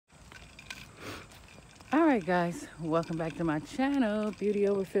Alright guys, welcome back to my channel, Beauty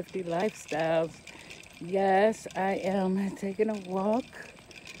Over 50 Lifestyles. Yes, I am taking a walk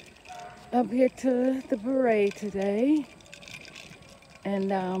up here to the parade today.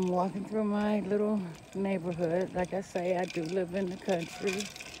 And I'm walking through my little neighborhood. Like I say, I do live in the country.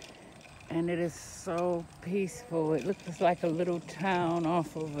 And it is so peaceful. It looks like a little town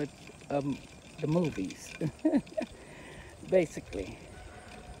off of the movies, basically.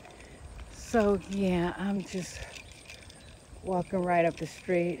 So yeah, I'm just walking right up the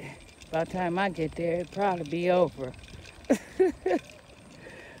street. By the time I get there, it'll probably be over.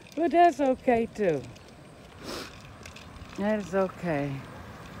 But that's okay too. That is okay.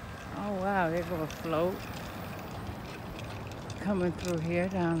 Oh wow, there go a float coming through here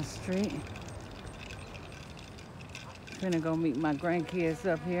down the street. Gonna go meet my grandkids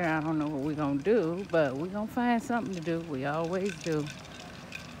up here. I don't know what we're gonna do, but we're gonna find something to do. We always do.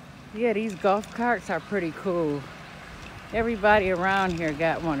 Yeah, these golf carts are pretty cool. Everybody around here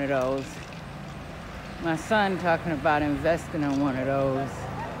got one of those. My son talking about investing in one of those.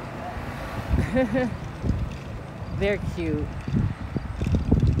 They're cute.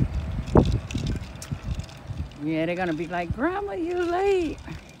 Yeah, they're gonna be like, Grandma, you late.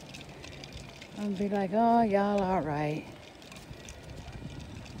 I'm gonna be like, oh, y'all all right.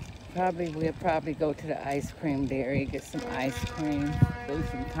 We'll probably go to the ice cream dairy, get some ice cream, spend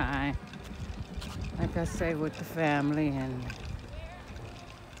some time, like I say, with the family and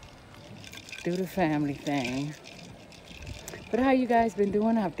do the family thing. But how you guys been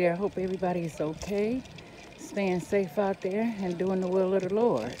doing out there? I hope everybody is okay, staying safe out there and doing the will of the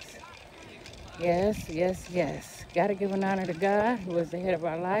Lord. Yes, yes, yes. Gotta give an honor to God, who is the head of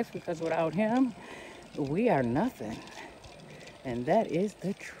our life, because without him, we are nothing. And that is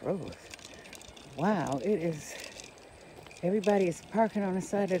the truth. Wow, it is. Everybody is parking on the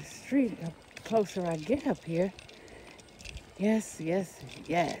side of the street. The closer I get up here. Yes, yes,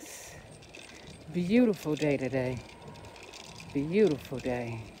 yes. Beautiful day today. Beautiful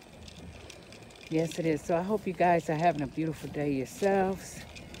day. Yes, it is. So I hope you guys are having a beautiful day yourselves.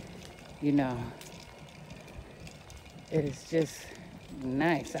 You know, it is just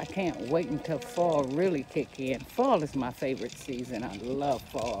nice. I can't wait until fall really kick in. Fall is my favorite season. I love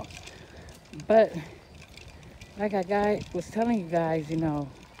fall. But like was telling you guys, you know,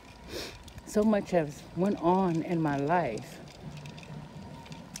 so much has went on in my life.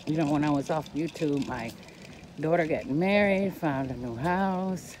 You know, when I was off YouTube, my daughter got married, found a new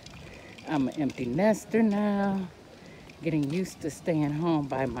house. I'm an empty nester now, getting used to staying home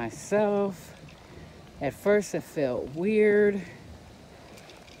by myself. At first it felt weird,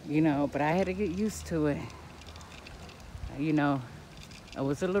 you know, but I had to get used to it. You know, it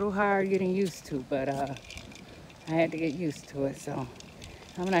was a little hard getting used to, but I had to get used to it, so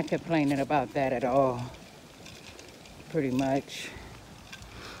I'm not complaining about that at all, pretty much.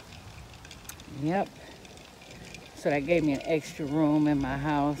 Yep. So that gave me an extra room in my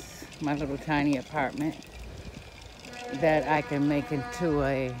house, my little tiny apartment, that I can make into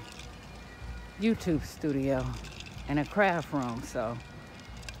a YouTube studio and a craft room. So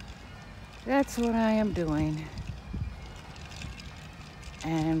that's what I am doing.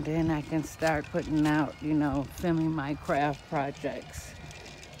 And then I can start putting out, you know, filming my craft projects.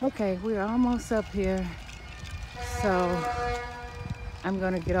 Okay, we're almost up here. So I'm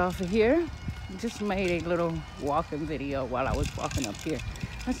gonna get off of here. Just made a little walking video while I was walking up here.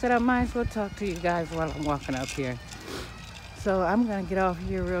 I said I might as well talk to you guys while I'm walking up here. So I'm gonna get off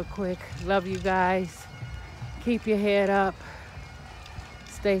here real quick. Love you guys. Keep your head up.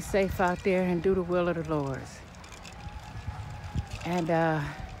 Stay safe out there and do the will of the Lord. And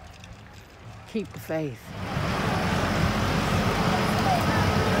keep the faith.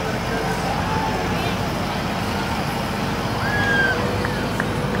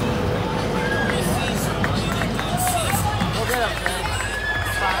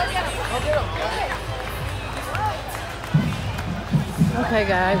 Okay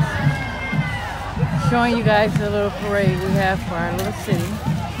guys, showing you guys the little parade we have for our little city.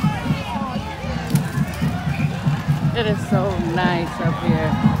 It is so nice up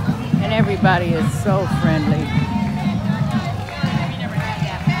here, and everybody is so friendly.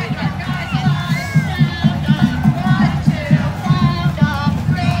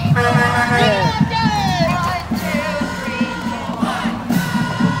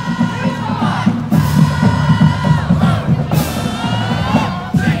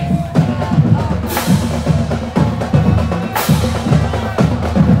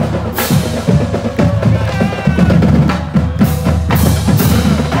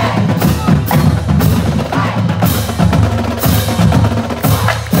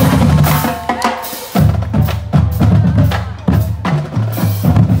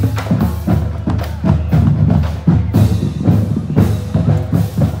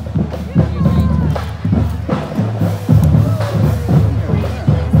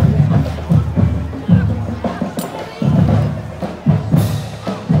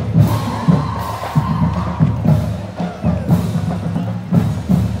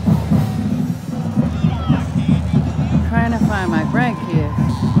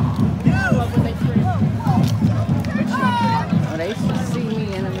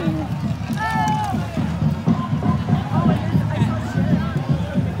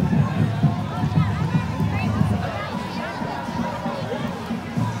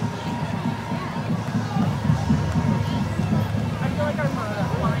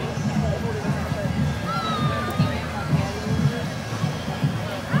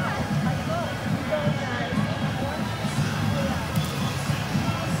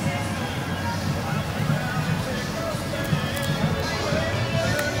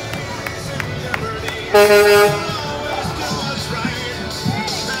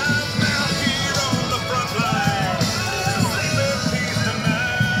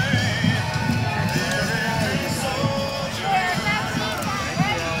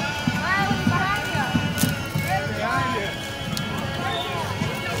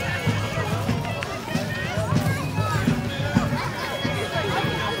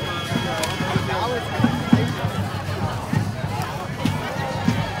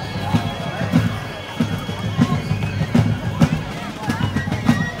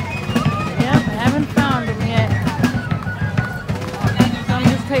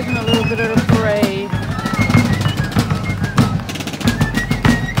 Taking a little bit of the parade.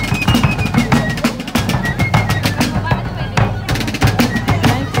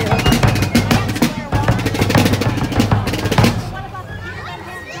 Thank you.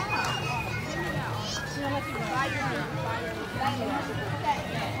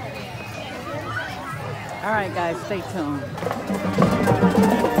 All right, guys, stay tuned.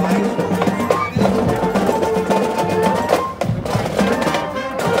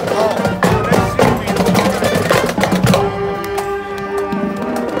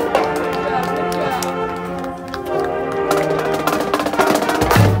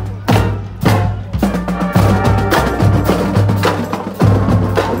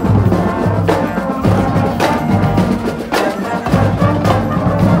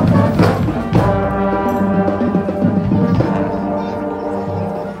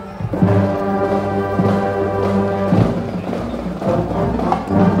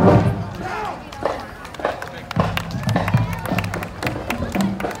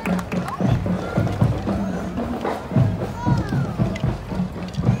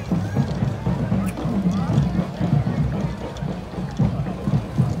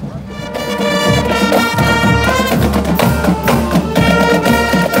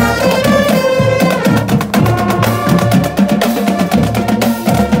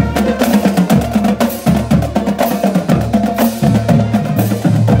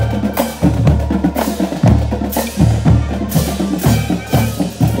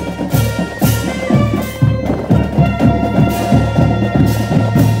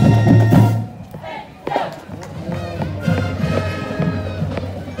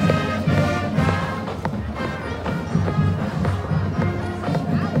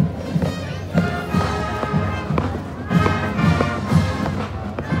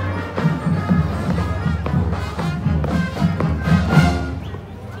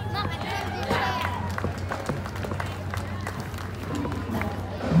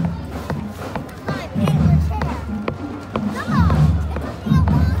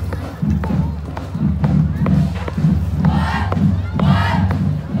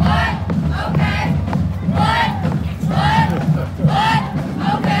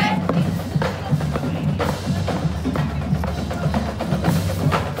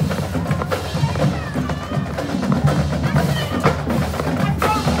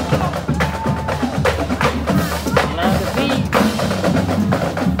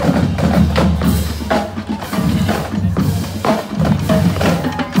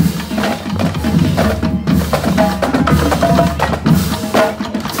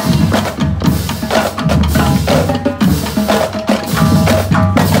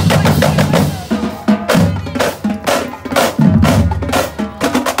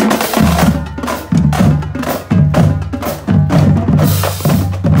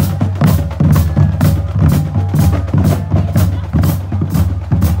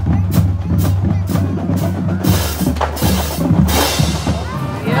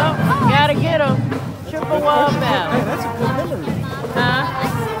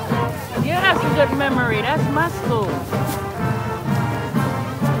 Memory. That's my school.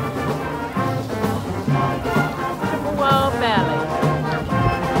 Chippewa Valley.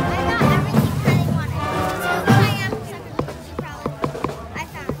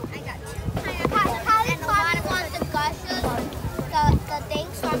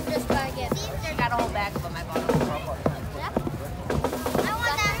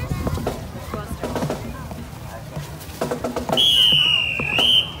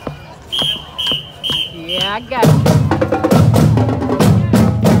 Yeah, I got it.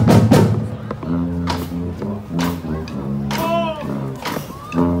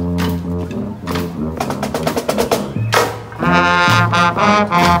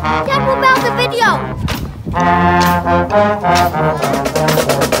 Dad, what about the video?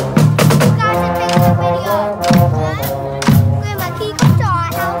 You guys are taking a video. Grandma, can you come to our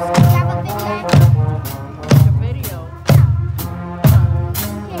house and have a video? A video?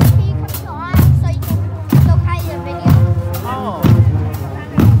 Yeah, can you come to our house so you can show Kylie a video? Oh.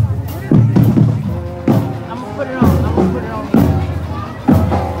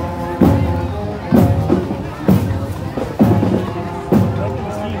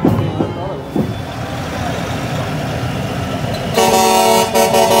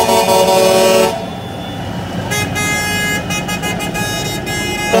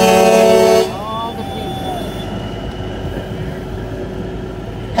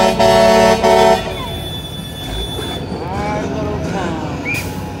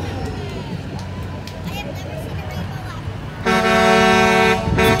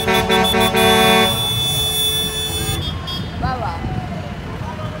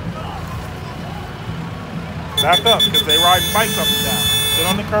 Back up, because they riding bikes up and down. Sit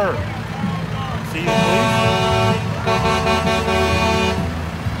on the curb. See the police?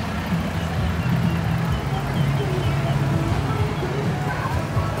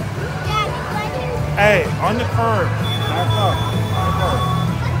 Hey, on the curb. Back up. On the curb.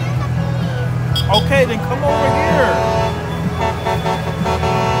 Okay, then come over here.